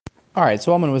Alright,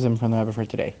 so Alman Wisdom from the Rebbe for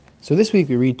today. So this week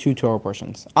we read two Torah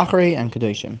portions, Acharei and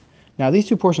Kedoshim. Now these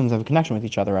two portions have a connection with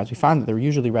each other, as we find that they're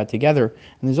usually read together,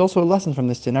 and there's also a lesson from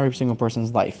this in every single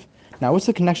person's life. Now what's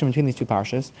the connection between these two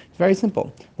parshas? It's very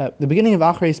simple. The beginning of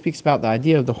Acharei speaks about the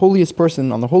idea of the holiest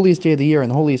person on the holiest day of the year in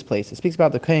the holiest place. It speaks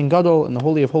about the Kohen Gadol and the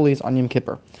Holy of Holies on Yom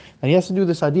Kippur. And he has to do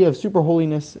this idea of super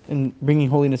holiness and bringing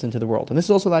holiness into the world. And this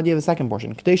is also the idea of the second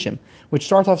portion, Kedoshim, which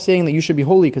starts off saying that you should be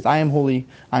holy because I am holy,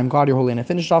 I am God, you're holy. And it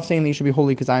finished off saying that you should be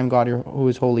holy because I am God, who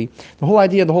is holy. The whole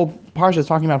idea of the whole parsha is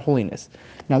talking about holiness.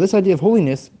 Now this idea of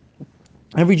holiness,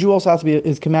 every Jew also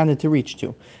is commanded to reach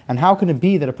to. And how can it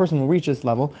be that a person will reach this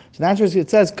level? So the answer is, it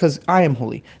says, because I am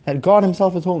holy, that God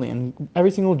himself is holy, and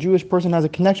every single Jewish person has a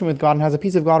connection with God and has a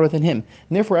piece of God within him.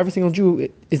 And therefore every single Jew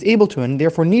is able to, and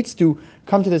therefore needs to,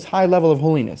 come to this high level of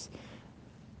holiness.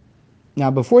 Now,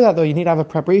 before that, though, you need to have a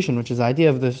preparation, which is the idea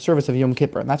of the service of Yom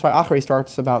Kippur. And that's why Acharei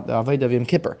starts about the Avodah of Yom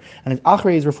Kippur. And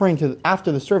Acharei is referring to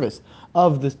after the service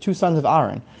of the two sons of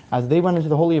Aaron, as they went into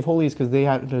the Holy of Holies because they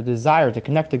had a desire to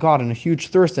connect to God and a huge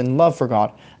thirst and love for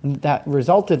God. And that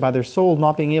resulted by their soul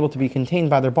not being able to be contained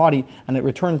by their body, and it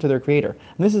returned to their Creator.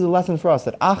 And this is a lesson for us,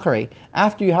 that Acharei,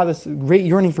 after you have this great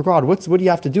yearning for God, what do you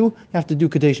have to do? You have to do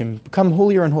Kedoshim, become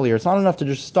holier and holier. It's not enough to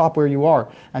just stop where you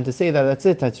are and to say that that's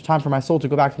it, it's time for my soul to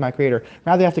go back to my Creator.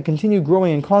 Rather, you have to continue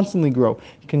growing and constantly grow,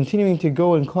 continuing to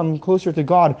go and come closer to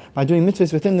God by doing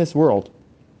mitzvahs within this world.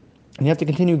 And you have to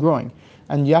continue growing.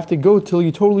 And you have to go till you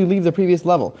totally leave the previous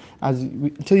level,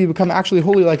 until you become actually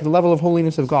holy, like the level of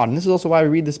holiness of God. And this is also why we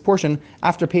read this portion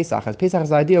after Pesach, as Pesach is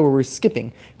the idea where we're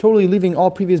skipping, totally leaving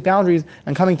all previous boundaries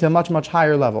and coming to a much, much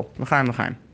higher level. L'chaim, l'chaim.